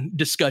Green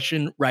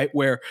discussion, right,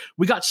 where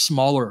we got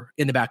smaller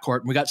in the backcourt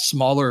and we got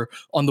smaller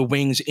on the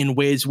wings in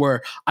ways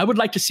where I would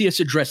like to see us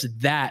address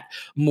that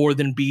more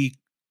than be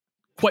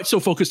quite so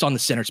focused on the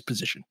center's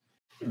position.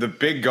 The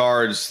big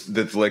guards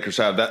that the Lakers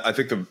have, that I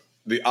think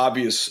the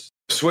obvious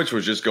switch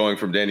was just going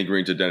from Danny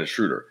Green to Dennis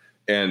Schroeder,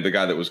 and the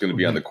guy that was going to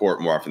be on the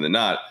court more often than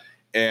not.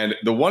 And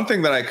the one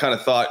thing that I kind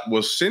of thought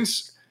was,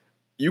 since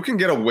you can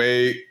get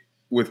away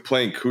with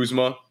playing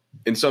Kuzma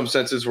in some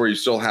senses where you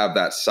still have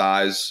that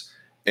size,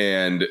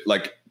 and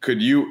like,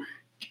 could you,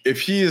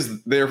 if he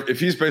is there, if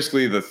he's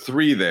basically the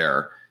 3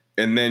 there,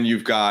 and then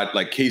you've got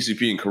like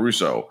KCP and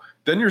Caruso,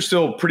 then you're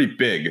still pretty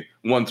big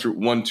 1 through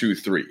 1, 2,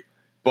 3.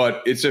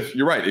 But it's, if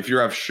you're right, if you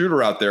have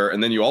Schroeder out there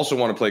and then you also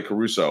want to play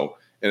Caruso,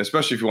 and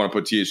especially if you want to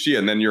put THT,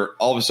 and then you're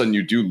all of a sudden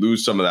you do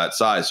lose some of that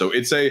size. So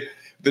it's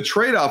the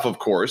trade-off, of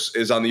course,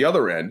 is on the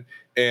other end,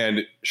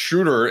 and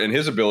Schroeder and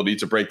his ability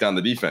to break down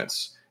the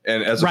defense.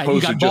 And as opposed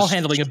you got to ball just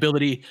handling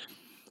ability.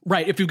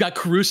 Right. If you've got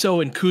Caruso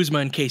and Kuzma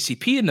and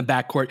KCP in the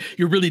backcourt,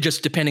 you're really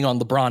just depending on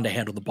LeBron to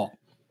handle the ball.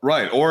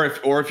 Right. Or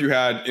if you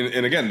had,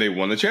 and again, they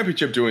won the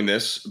championship doing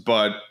this,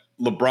 but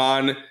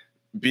LeBron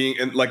being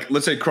in, like,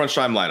 let's say crunch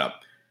time lineup,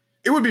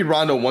 it would be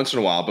Rondo once in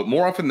a while, but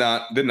more often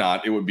than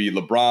not, it would be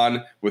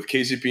LeBron with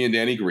KCP and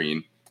Danny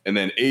Green, and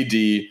then AD,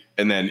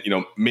 and then,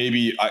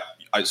 maybe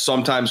I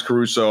sometimes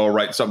Caruso,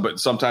 right? But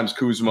sometimes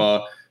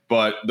Kuzma.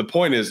 But the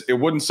point is, it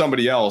wasn't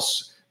somebody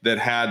else that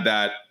had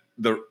that.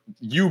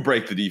 You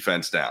break the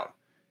defense down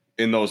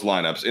in those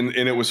lineups, and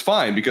it was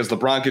fine because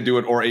LeBron could do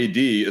it, or AD,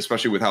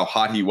 especially with how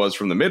hot he was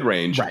from the mid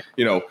range. Right.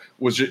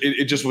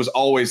 It just was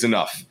always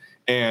enough.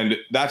 And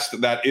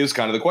that is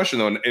kind of the question,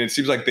 though. And it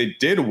seems like they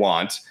did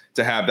want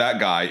to have that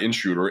guy in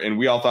Schroeder, and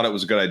we all thought it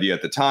was a good idea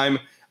at the time.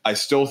 I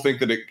still think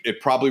that it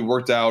probably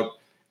worked out.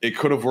 It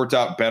could have worked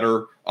out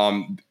better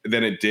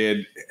than it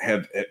did,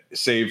 have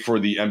saved for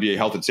the NBA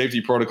health and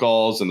safety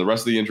protocols and the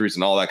rest of the injuries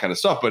and all that kind of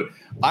stuff. But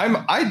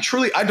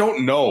I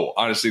don't know,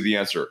 honestly, the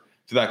answer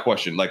to that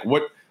question. Like,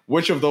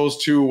 which of those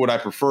two would I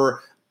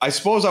prefer? I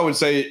suppose I would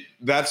say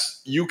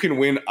you can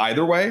win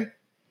either way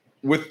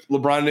with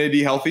LeBron and AD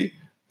healthy.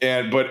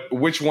 But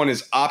which one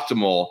is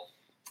optimal?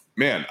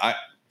 Man,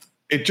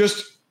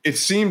 it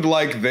seemed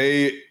like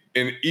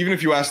and even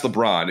if you ask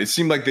LeBron, it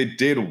seemed like they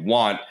did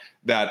want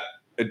that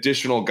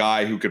additional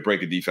guy who could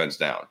break a defense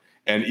down.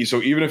 And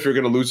so even if you're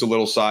going to lose a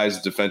little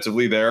size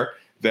defensively there,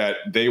 that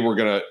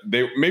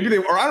maybe they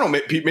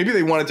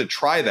wanted to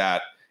try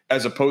that,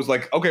 as opposed,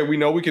 like, okay, we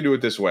know we can do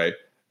it this way,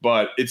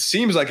 but it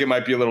seems like it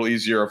might be a little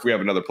easier if we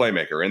have another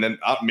playmaker. And then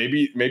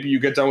maybe you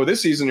get done with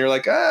this season, you're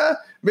like,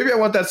 maybe I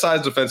want that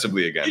size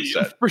defensively again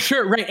instead. For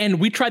sure, right. And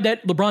we tried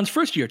that LeBron's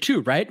first year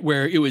too, right?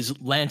 Where it was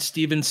Lance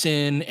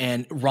Stevenson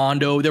and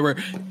Rondo.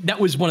 That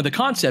was one of the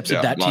concepts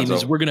of that Lonzo team,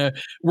 is we're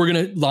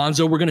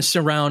gonna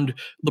surround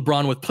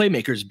LeBron with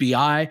playmakers,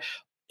 BI,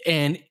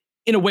 and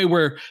in a way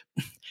where,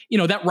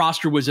 that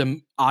roster was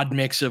an odd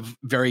mix of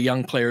very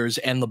young players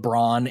and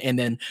LeBron, and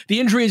then the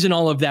injuries and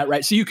all of that,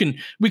 right? So we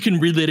can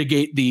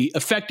relitigate the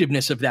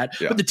effectiveness of that.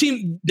 Yeah. But the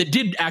team that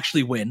did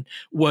actually win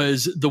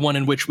was the one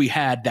in which we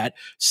had that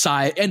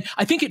size. And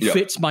I think it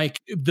fits, Mike,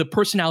 the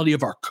personality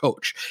of our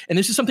coach. And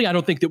this is something I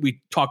don't think that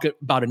we talk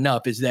about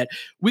enough, is that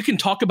we can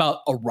talk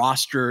about a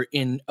roster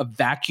in a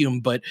vacuum,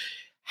 but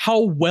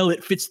how well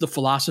it fits the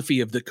philosophy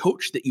of the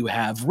coach that you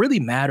have really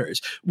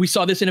matters. We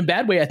saw this in a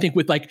bad way, I think,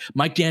 with like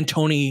Mike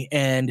D'Antoni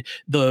and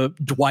the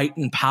Dwight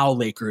and Powell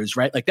Lakers,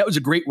 right? Like, that was a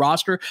great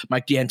roster.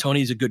 Mike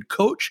D'Antoni is a good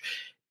coach.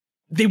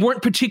 They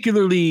weren't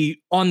particularly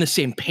on the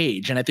same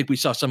page, and I think we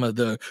saw some of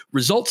the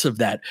results of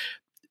that.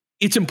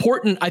 It's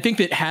important, I think,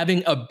 that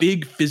having a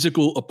big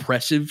physical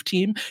oppressive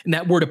team, and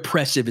that word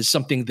oppressive is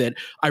something that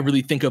I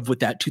really think of with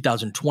that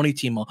 2020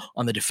 team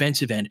on the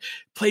defensive end,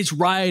 plays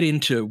right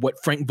into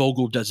what Frank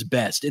Vogel does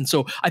best. And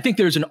so I think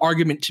there's an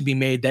argument to be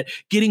made that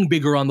getting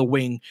bigger on the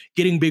wing,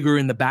 getting bigger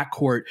in the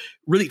backcourt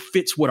really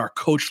fits what our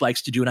coach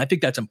likes to do. And I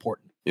think that's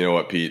important. You know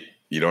what, Pete?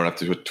 You don't have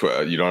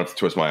to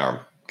twist my arm.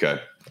 Okay.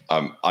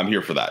 I'm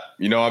here for that.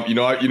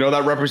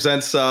 That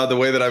represents the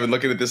way that I've been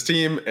looking at this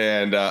team,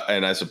 and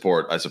I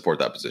support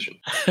that position.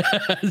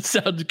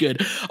 Sounds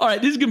good. All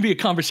right, this is going to be a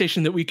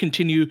conversation that we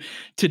continue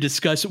to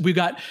discuss. We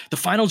got the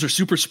finals are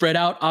super spread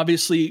out,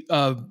 obviously,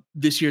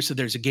 this year. So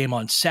there's a game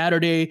on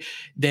Saturday,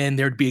 then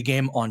there'd be a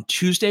game on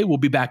Tuesday. We'll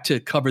be back to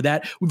cover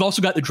that. We've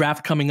also got the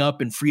draft coming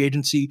up and free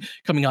agency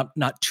coming up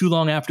not too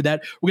long after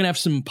that. We're going to have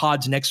some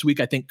pods next week,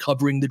 I think,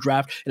 covering the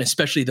draft, and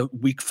especially the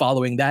week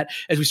following that,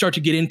 as we start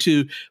to get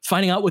into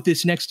finding out what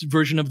this next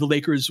version of the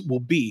Lakers will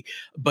be.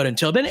 But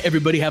until then,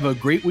 everybody have a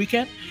great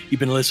weekend. You've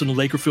been listening to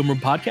Laker Film Room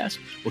Podcast.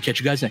 We'll catch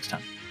you guys next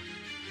time.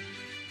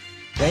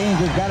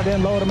 James has got it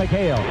in low to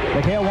McHale.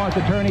 McHale wants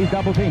to turn. He's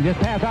double teamed. Just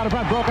pass out in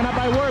front, broken up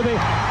by Worthy.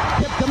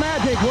 Tip to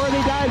Magic.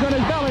 Worthy dies on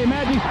his belly.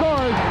 Magic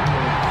scores.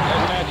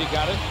 There's Magic,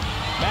 got it.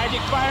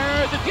 Magic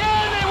fires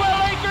again. They will.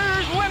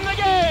 Lakers win the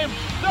game.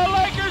 The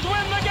Lakers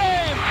win the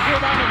game.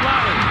 Rebound of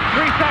Lonnie.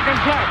 3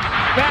 seconds left.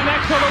 Van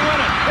Exel to win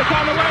it. It's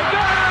on the way.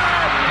 Good.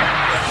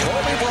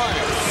 Kobe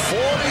Bryant,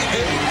 48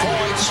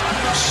 points,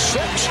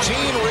 16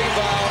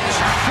 rebounds.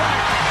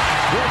 Shot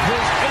with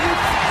his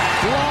 8th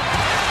block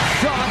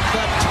shot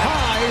that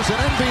ties an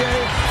NBA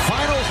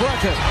Finals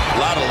record. A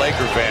lot of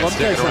Laker fans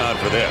sticking around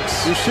for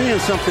this. You're seeing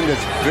something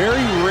that's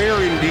very rare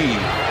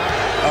indeed.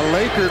 A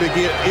Laker to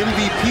get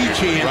MVP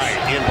chance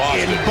in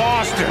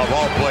Boston. Of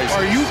all places.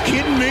 Are you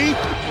kidding me?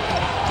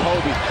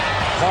 Kobe,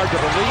 hard to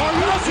believe. Are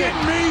you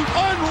kidding me?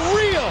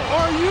 Unreal.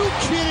 Are you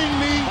kidding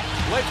me?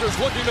 Lakers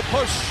looking to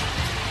push.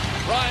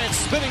 Bryant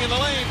spinning in the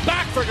lane.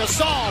 Back for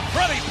Gasol.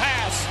 Pretty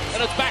pass.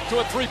 And it's back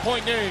to a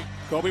 3-point game.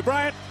 Kobe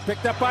Bryant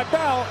picked up by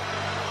Bell.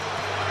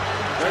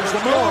 There's the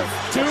move.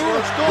 2, 1.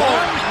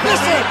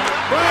 Miss it.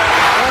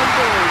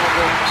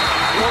 Unbelievable.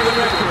 For the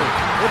victory.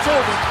 It's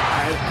over.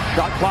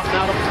 Shot clock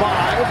now to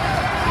 5.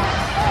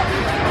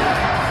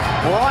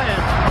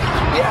 Bryant.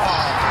 Yes.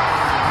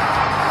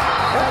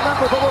 And that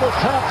was a little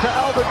tap to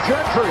Alvin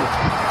Gentry.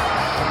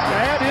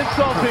 Add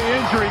insult to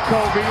injury,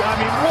 Kobe. I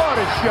mean, what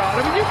a shot.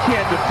 I mean, you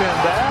can't defend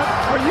that.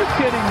 Are you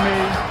kidding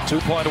me?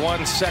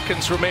 2.1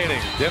 seconds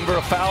remaining. Denver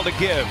a foul to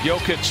give.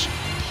 Jokic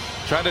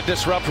trying to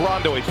disrupt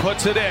Rondo. He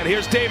puts it in.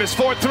 Here's Davis,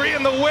 4-3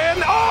 in the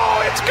win.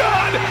 Oh, it's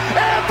good!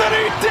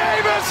 Anthony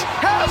Davis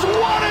has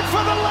won it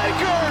for the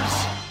Lakers!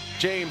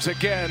 James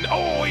again.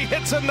 Oh, he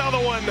hits another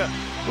one.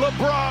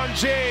 LeBron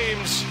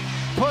James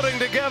putting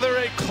together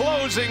a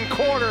closing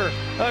quarter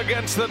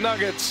against the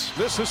Nuggets.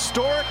 This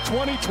historic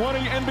 2020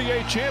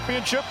 NBA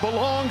championship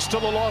belongs to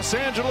the Los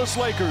Angeles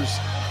Lakers.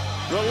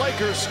 The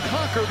Lakers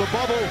conquer the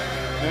bubble,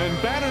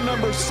 and banner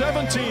number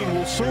 17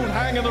 will soon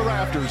hang in the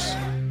rafters.